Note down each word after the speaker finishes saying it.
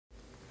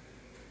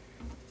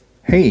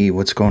Hey,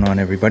 what's going on,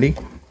 everybody?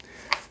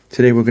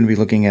 Today we're going to be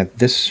looking at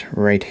this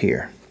right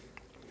here.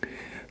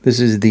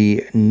 This is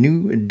the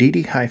new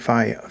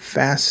ddhifi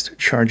fast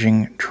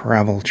charging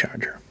travel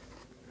charger.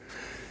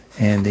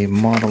 And the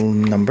model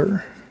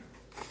number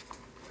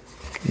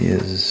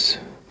is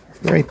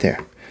right there.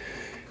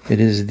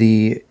 It is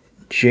the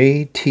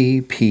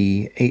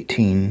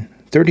JT-P18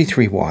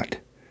 33 watt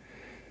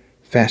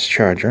fast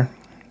charger.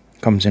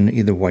 Comes in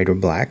either white or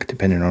black,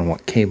 depending on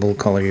what cable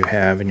color you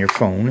have in your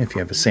phone. If you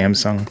have a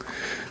Samsung,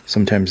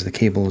 sometimes the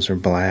cables are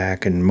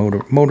black, and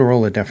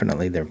Motorola,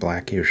 definitely they're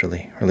black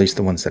usually, or at least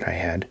the ones that I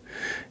had.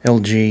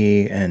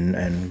 LG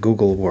and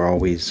Google were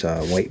always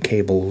white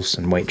cables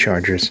and white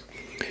chargers.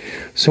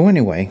 So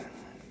anyway,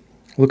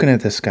 looking at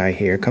this guy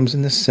here, comes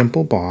in this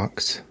simple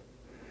box.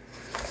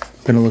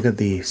 I'm going to look at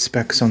the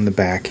specs on the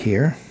back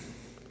here.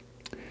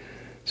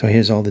 So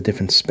here's all the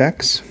different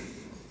specs.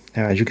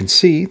 Now, as you can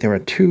see, there are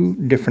two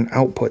different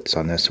outputs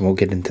on this, and we'll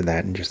get into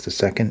that in just a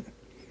second.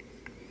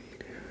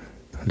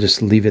 I'll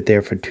just leave it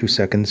there for 2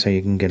 seconds so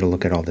you can get a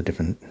look at all the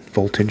different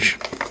voltage.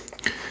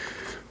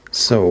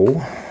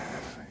 So,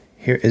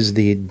 here is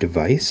the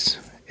device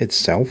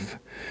itself.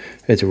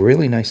 It's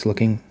really nice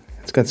looking.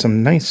 It's got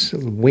some nice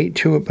weight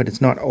to it, but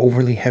it's not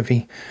overly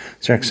heavy.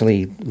 It's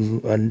actually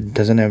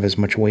doesn't have as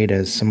much weight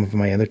as some of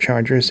my other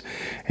chargers,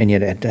 and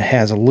yet it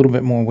has a little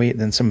bit more weight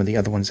than some of the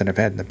other ones that I've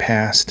had in the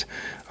past,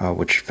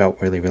 which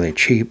felt really, really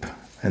cheap.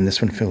 And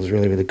this one feels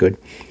really, really good.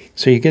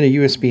 So you get a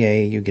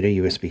USB-A, you get a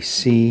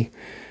USB-C.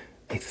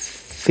 I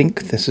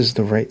think this is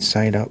the right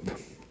side up.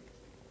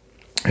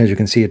 As you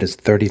can see, it is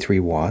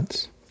 33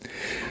 watts.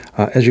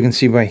 As you can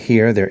see by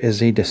here, there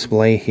is a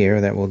display here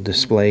that will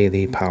display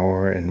the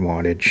power and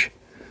wattage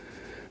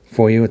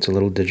for you. It's a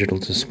little digital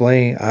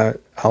display.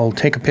 I'll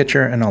take a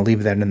picture and I'll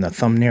leave that in the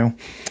thumbnail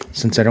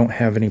since I don't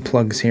have any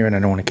plugs here and I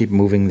don't want to keep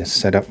moving this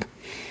setup.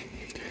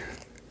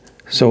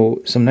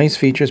 So some nice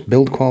features,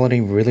 build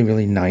quality really,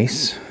 really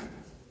nice.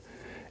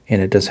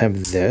 And it does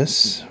have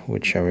this,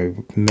 which I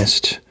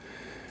missed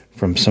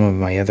from some of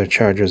my other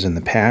chargers in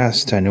the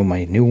past. I know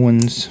my new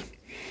ones.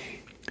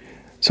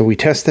 So we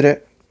tested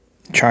it.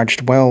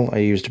 Charged well. I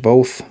used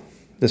both.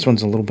 This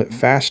one's a little bit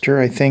faster,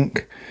 I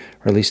think,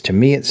 or at least to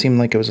me it seemed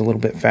like it was a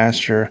little bit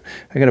faster.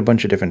 I got a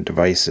bunch of different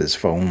devices,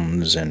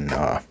 phones and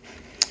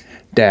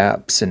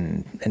DAPs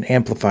and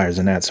amplifiers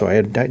and that, so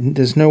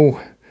there's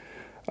no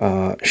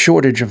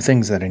shortage of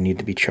things that I need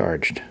to be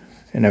charged.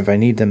 And if I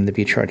need them to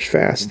be charged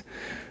fast,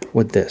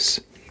 with this.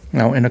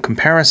 Now, in a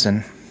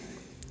comparison,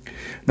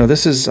 now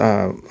this is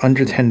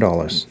under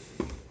 $10.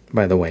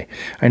 By the way,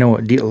 I know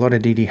a lot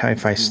of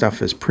ddhifi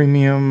stuff is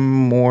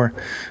premium, more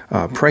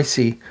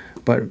pricey,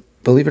 but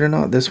believe it or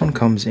not, this one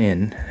comes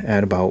in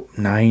at about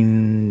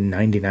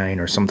 $9.99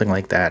 or something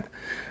like that.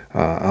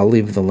 I'll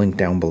leave the link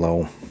down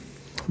below.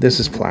 This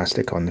is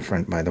plastic on the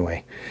front, by the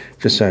way,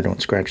 just so I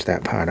don't scratch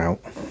that part out.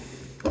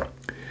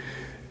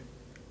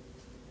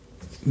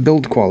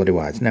 Build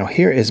quality-wise, now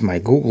here is my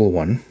Google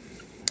one.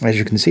 As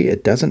you can see,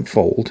 it doesn't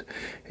fold.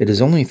 It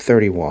is only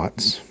 30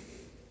 watts.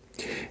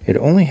 It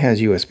only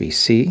has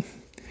USB-C.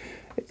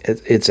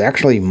 It's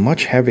actually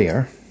much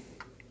heavier,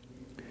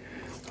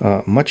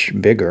 much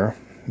bigger,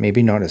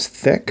 maybe not as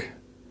thick,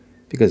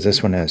 because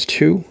this one has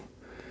two,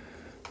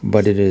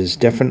 but it is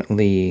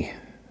definitely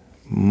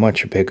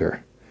much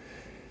bigger.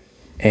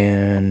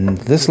 And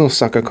this little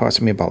sucker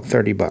cost me about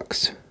 30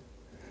 bucks.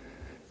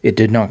 It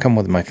did not come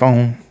with my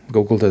phone.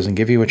 Google doesn't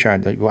give you a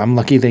charge. I'm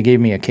lucky they gave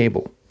me a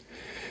cable.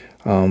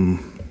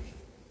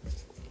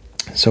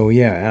 So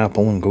yeah,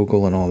 Apple and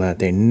Google and all that,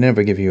 they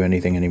never give you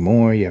anything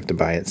anymore. You have to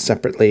buy it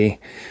separately,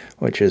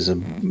 which is a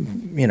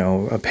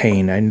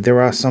pain. And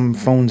there are some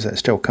phones that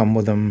still come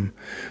with them.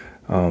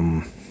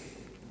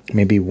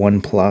 Maybe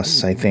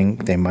OnePlus, I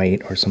think they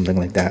might, or something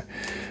like that.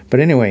 But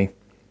anyway,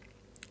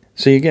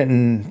 so you're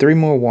getting 3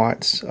 more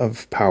watts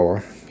of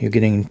power. You're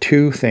getting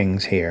 2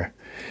 things here,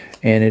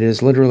 and it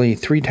is literally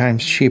 3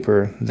 times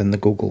cheaper than the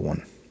Google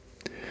one.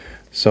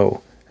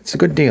 So it's a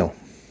good deal.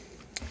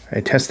 I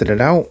tested it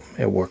out.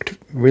 It worked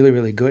really,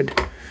 really good.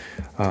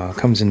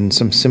 Comes in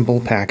some simple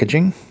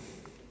packaging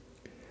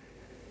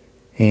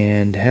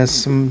and has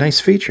some nice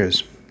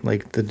features,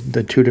 like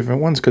the 2 different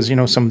ones, because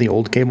some of the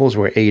old cables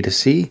were A to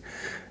C.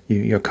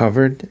 You're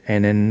covered,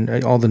 and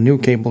then all the new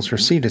cables are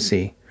C to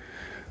C.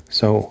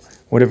 So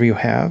whatever you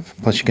have,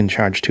 plus you can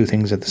charge 2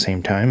 things at the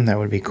same time. That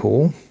would be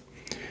cool.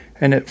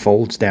 And it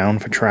folds down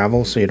for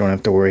travel, so you don't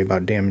have to worry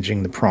about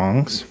damaging the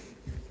prongs.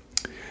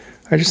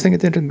 I just think it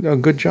did a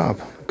good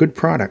job. Good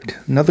product.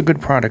 Another good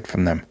product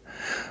from them.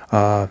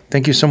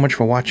 Thank you so much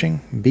for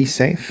watching. Be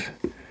safe.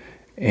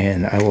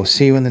 And I will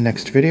see you in the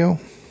next video.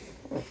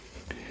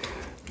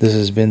 This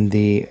has been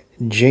the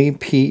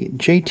JT-P18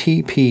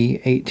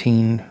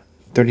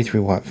 33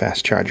 watt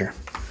fast charger.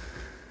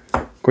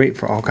 Great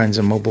for all kinds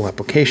of mobile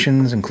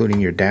applications,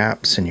 including your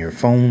DAPs and your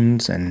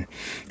phones and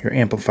your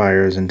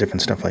amplifiers and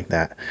different stuff like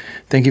that.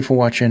 Thank you for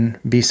watching.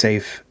 Be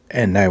safe.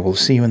 And I will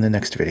see you in the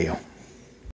next video.